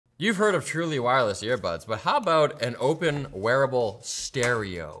You've heard of truly wireless earbuds, but how about an open wearable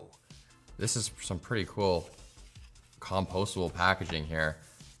stereo? This is some pretty cool compostable packaging here.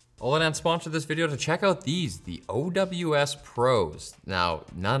 Oladance sponsored this video to check out these, the OWS Pros. Now,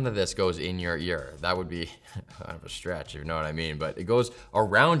 none of this goes in your ear. That would be kind of a stretch, if you know what I mean, but it goes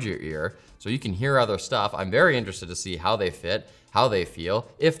around your ear so you can hear other stuff. I'm very interested to see how they fit, how they feel,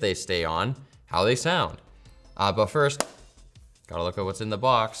 if they stay on, how they sound. But first, gotta look at what's in the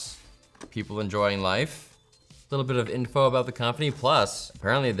box. People enjoying life. A little bit of info about the company, plus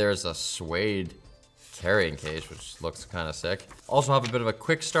apparently there's a suede carrying case, which looks kind of sick. Also have a bit of a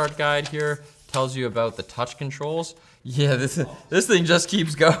quick start guide here. Tells you about the touch controls. Yeah, this thing just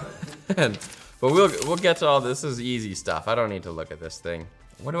keeps going. But we'll get to all this. This is easy stuff. I don't need to look at this thing.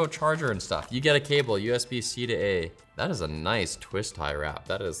 What about charger and stuff? You get a cable, USB-C to A. That is a nice twist tie wrap.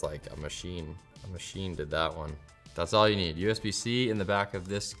 That is like a machine. A machine did that one. That's all you need. USB-C in the back of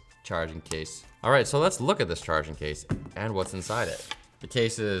this charging case. All right, so let's look at this charging case and what's inside it. The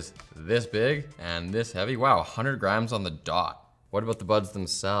case is this big and this heavy. Wow, 100 grams on the dot. What about the buds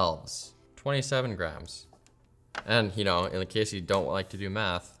themselves? 27 grams. And you know, in the case you don't like to do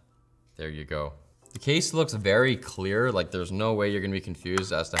math, there you go. The case looks very clear, like there's no way you're gonna be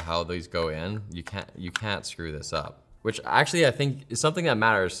confused as to how these go in. You can't screw this up. Which actually I think is something that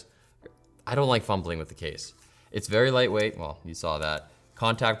matters. I don't like fumbling with the case. It's very lightweight, well, you saw that.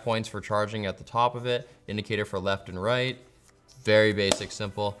 Contact points for charging at the top of it, indicator for left and right. Very basic,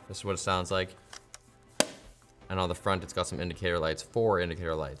 simple. This is what it sounds like. And on the front, it's got some indicator lights, 4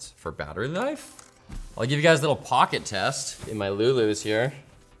 indicator lights. For battery life, I'll give you guys a little pocket test in my Lulus here.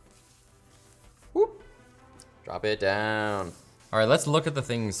 Whoop. Drop it down. All right, let's look at the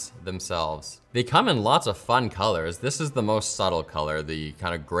things themselves. They come in lots of fun colors. This is the most subtle color, the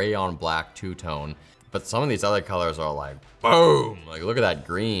kind of gray on black two-tone. But some of these other colors are like, boom! Like, look at that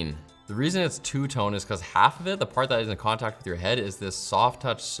green. The reason it's two-tone is because half of it, the part that is in contact with your head, is this soft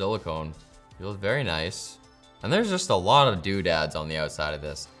touch silicone. Feels very nice. And there's just a lot of doodads on the outside of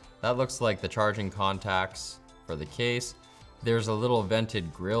this. That looks like the charging contacts for the case. There's a little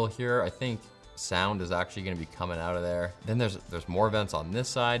vented grill here. I think sound is actually gonna be coming out of there. Then there's more vents on this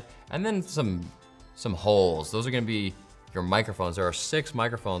side. And then some holes. Those are gonna be your microphones. There are 6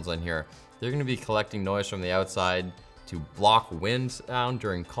 microphones on here. They're gonna be collecting noise from the outside to block wind sound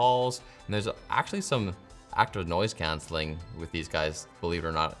during calls. And there's actually some active noise canceling with these guys, believe it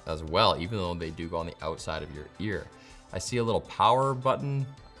or not, as well, even though they do go on the outside of your ear. I see a little power button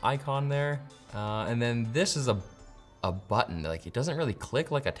icon there. And then this is a button, like it doesn't really click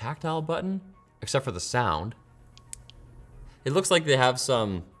like a tactile button, except for the sound. It looks like they have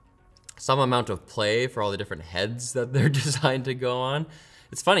some amount of play for all the different heads that they're designed to go on.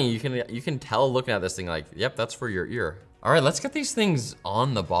 It's funny, you can tell looking at this thing like, yep, that's for your ear. All right, let's get these things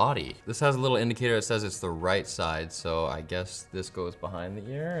on the body. This has a little indicator that says it's the right side, so I guess this goes behind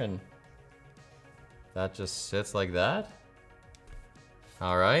the ear and that just sits like that.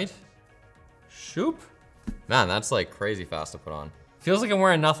 All right, shoop. Man, that's like crazy fast to put on. Feels like I'm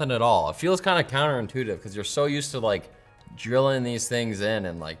wearing nothing at all. It feels kind of counterintuitive because you're so used to like drilling these things in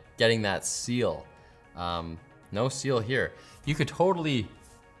and like getting that seal. No seal here. You could totally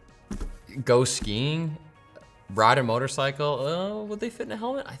go skiing, ride a motorcycle. Would they fit in a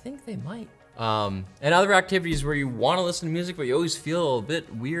helmet? I think they might. And other activities where you want to listen to music, but you always feel a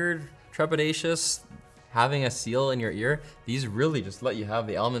bit weird, trepidatious, having a seal in your ear. These really just let you have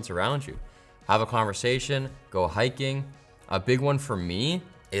the elements around you. Have a conversation, go hiking. A big one for me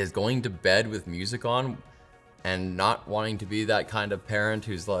is going to bed with music on and not wanting to be that kind of parent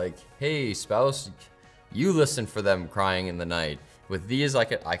who's like, hey, spouse, you listen for them crying in the night. With these, I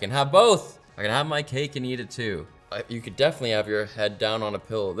can have both. I can have my cake and eat it too. You could definitely have your head down on a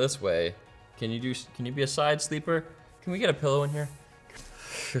pillow this way. Can you be a side sleeper? Can we get a pillow in here?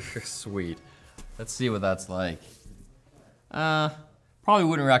 Sweet. Let's see what that's like. Probably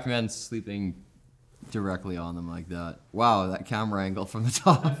wouldn't recommend sleeping directly on them like that. Wow, that camera angle from the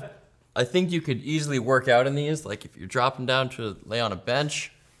top. I think you could easily work out in these. Like if you're dropping down to lay on a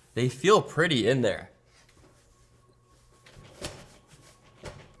bench, they feel pretty in there.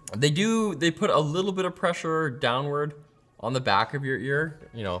 They put a little bit of pressure downward on the back of your ear,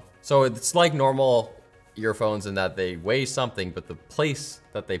 you know. So it's like normal earphones in that they weigh something, but the place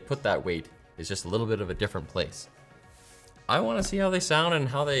that they put that weight is just a little bit of a different place. I wanna see how they sound and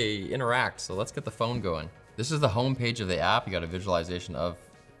how they interact, so let's get the phone going. This is the home page of the app. You got a visualization of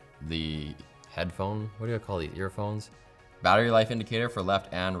the headphone. What do you call these, earphones? Battery life indicator for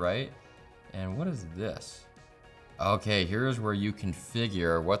left and right. And what is this? Okay, here's where you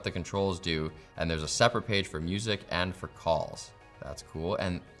configure what the controls do, and there's a separate page for music and for calls. That's cool.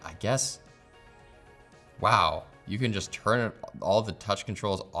 And I guess, wow, you can just turn all the touch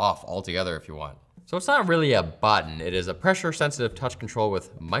controls off altogether if you want. So it's not really a button, it is a pressure sensitive touch control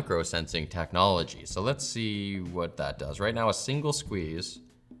with micro sensing technology. So let's see what that does. Right now a single squeeze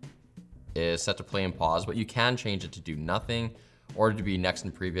is set to play and pause, but you can change it to do nothing or to be next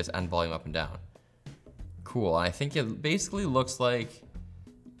and previous and volume up and down. Cool, I think it basically looks like,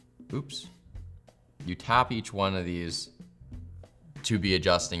 oops, you tap each one of these to be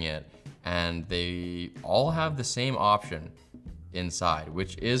adjusting it, and they all have the same option inside,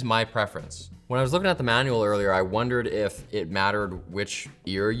 which is my preference. When I was looking at the manual earlier, I wondered if it mattered which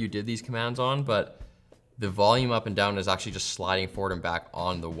ear you did these commands on, but the volume up and down is actually just sliding forward and back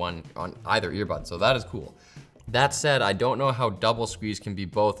on either earbud, so that is cool. That said, I don't know how double squeeze can be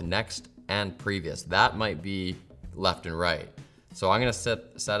both next and previous. That might be left and right. So I'm gonna set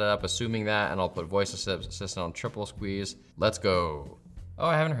it up assuming that, and I'll put voice assistant on triple squeeze. Let's go. Oh,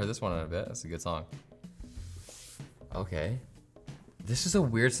 I haven't heard this one in a bit. That's a good song. Okay. This is a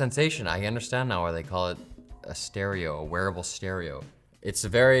weird sensation. I understand now why they call it a stereo, a wearable stereo. It's a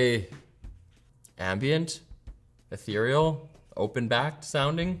very ambient, ethereal, open-backed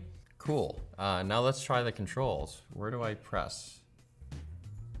sounding. Cool. Now let's try the controls. Where do I press?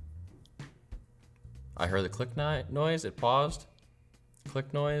 I heard the click noise, it paused.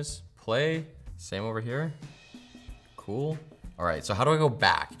 Click noise, play, same over here. Cool. All right, so how do I go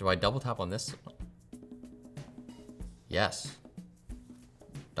back? Do I double tap on this? Yes.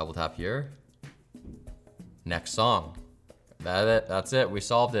 Double tap here. Next song. That's it, we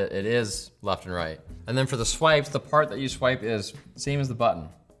solved it. It is left and right. And then for the swipes, the part that you swipe is same as the button.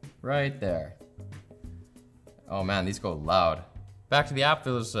 Right there. Oh man, these go loud. Back to the app,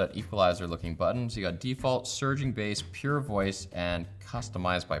 there's an equalizer looking buttons. You got default, surging bass, pure voice, and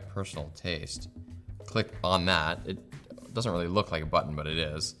customized by personal taste. Click on that. It doesn't really look like a button, but it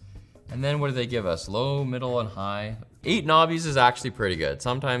is. And then what do they give us? Low, middle, and high. 8 knobbies is actually pretty good.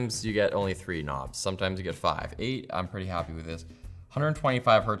 Sometimes you get only 3 knobs. Sometimes you get 5. 8, I'm pretty happy with this.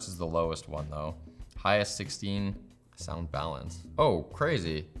 125 hertz is the lowest one though. Highest 16, sound balance. Oh,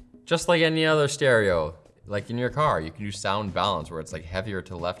 crazy. Just like any other stereo, like in your car, you can do sound balance where it's like heavier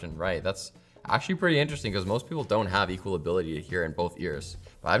to left and right. That's actually pretty interesting because most people don't have equal ability to hear in both ears.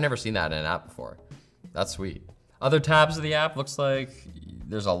 But I've never seen that in an app before. That's sweet. Other tabs of the app, looks like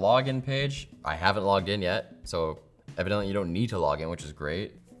there's a login page. I haven't logged in yet, so evidently you don't need to log in, which is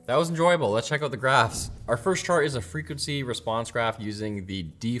great. That was enjoyable. Let's check out the graphs. Our first chart is a frequency response graph using the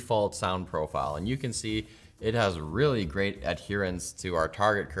default sound profile. And you can see it has really great adherence to our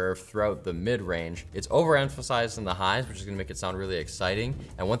target curve throughout the mid-range. It's overemphasized in the highs, which is gonna make it sound really exciting.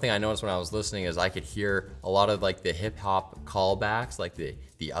 And one thing I noticed when I was listening is I could hear a lot of like the hip hop callbacks, like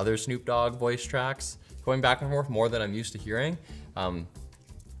the other Snoop Dogg voice tracks going back and forth more than I'm used to hearing. But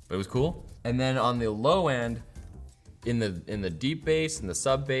it was cool. And then on the low end, in the deep bass and the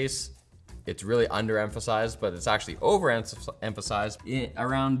sub bass, it's really underemphasized, but it's actually overemphasized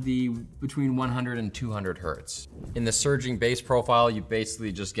around between 100 and 200 hertz. In the surging bass profile, you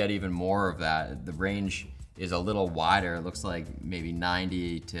basically just get even more of that. The range is a little wider. It looks like maybe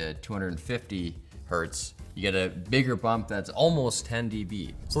 90 to 250 hertz. You get a bigger bump that's almost 10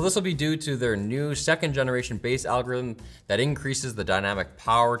 dB. So this will be due to their new 2nd generation bass algorithm that increases the dynamic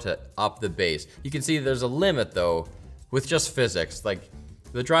power to up the bass. You can see there's a limit though with just physics. Like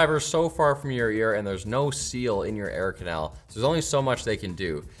the driver's so far from your ear and there's no seal in your air canal. So there's only so much they can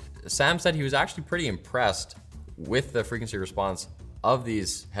do. Sam said he was actually pretty impressed with the frequency response of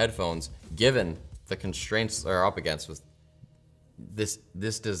these headphones given the constraints they're up against with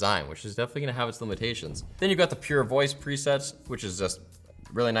this design, which is definitely gonna have its limitations. Then you've got the pure voice presets, which is just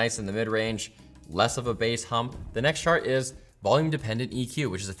really nice in the mid-range, less of a bass hump. The next chart is volume dependent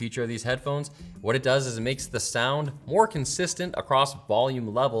EQ, which is a feature of these headphones. What it does is it makes the sound more consistent across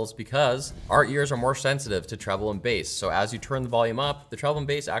volume levels because our ears are more sensitive to treble and bass. So as you turn the volume up, the treble and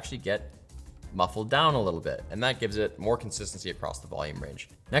bass actually get muffled down a little bit, and that gives it more consistency across the volume range.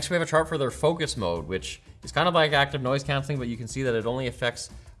 Next, we have a chart for their focus mode, which is kind of like active noise canceling, but you can see that it only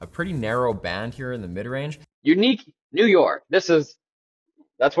affects a pretty narrow band here in the mid-range. Unique New York. That's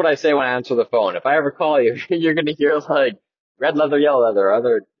what I say when I answer the phone. If I ever call you, you're gonna hear like red leather, yellow leather,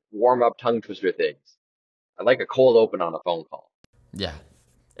 other warm-up tongue twister things. I like a cold open on a phone call. Yeah,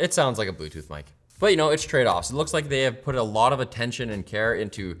 it sounds like a Bluetooth mic. But you know, it's trade-offs. It looks like they have put a lot of attention and care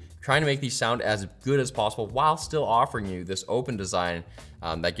into trying to make these sound as good as possible while still offering you this open design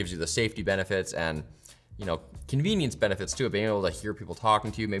that gives you the safety benefits and, you know, convenience benefits too, of being able to hear people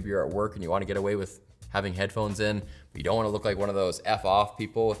talking to you. Maybe you're at work and you want to get away with having headphones in, but you don't want to look like one of those F off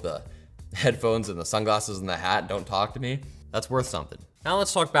people with the headphones and the sunglasses and the hat, don't talk to me. That's worth something. Now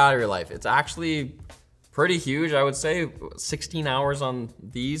let's talk battery life. It's actually pretty huge, I would say. 16 hours on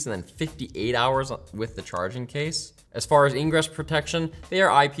these and then 58 hours with the charging case. As far as ingress protection, they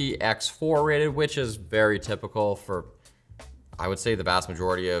are IPX4 rated, which is very typical for, I would say, the vast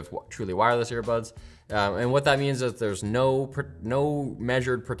majority of truly wireless earbuds. And what that means is there's no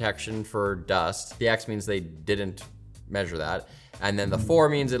measured protection for dust. The X means they didn't measure that. And then the 4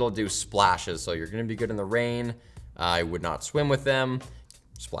 means it'll do splashes. So you're gonna be good in the rain. I would not swim with them.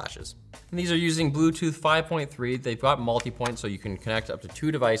 Splashes. And these are using Bluetooth 5.3. They've got multi-point, so you can connect up to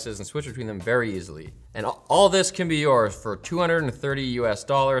 2 devices and switch between them very easily. And all this can be yours for $230 US.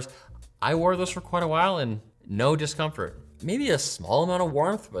 I wore this for quite a while and no discomfort. Maybe a small amount of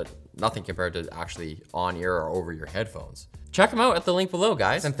warmth, but nothing compared to actually on ear or over your headphones. Check them out at the link below,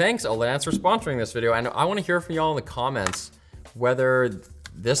 guys. And thanks, oladance, for sponsoring this video. And I wanna hear from y'all in the comments whether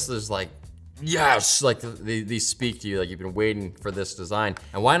this is like, yes, like these speak to you, like you've been waiting for this design.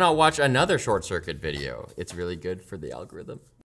 And why not watch another ShortCircuit video? It's really good for the algorithm.